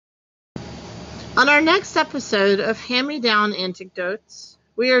On our next episode of Hand Me Down Anecdotes,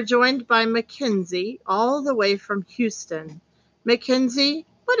 we are joined by McKenzie, all the way from Houston. McKenzie,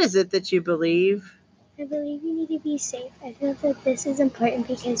 what is it that you believe? I believe you need to be safe. I feel that this is important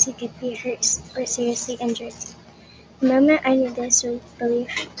because you could be hurt or seriously injured. The moment I knew this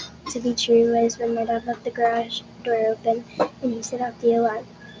belief to be true was when my dad left the garage door open and he set off the alarm.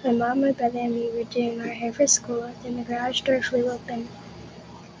 My mom, my brother, and me were doing our hair for school, then the garage door flew open.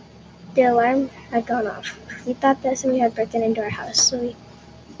 The alarm had gone off. We thought that somebody had broken into our house, so we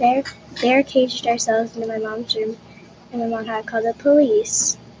barricaded ourselves into my mom's room, and my mom had called the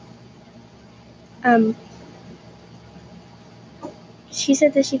police. She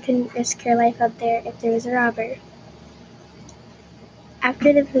said that she couldn't risk her life out there if there was a robber.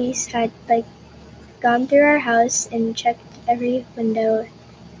 After the police had gone through our house and checked every window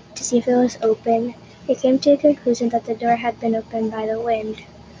to see if it was open, they came to a conclusion that the door had been opened by the wind.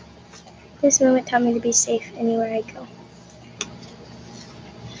 This moment taught me to be safe anywhere I go.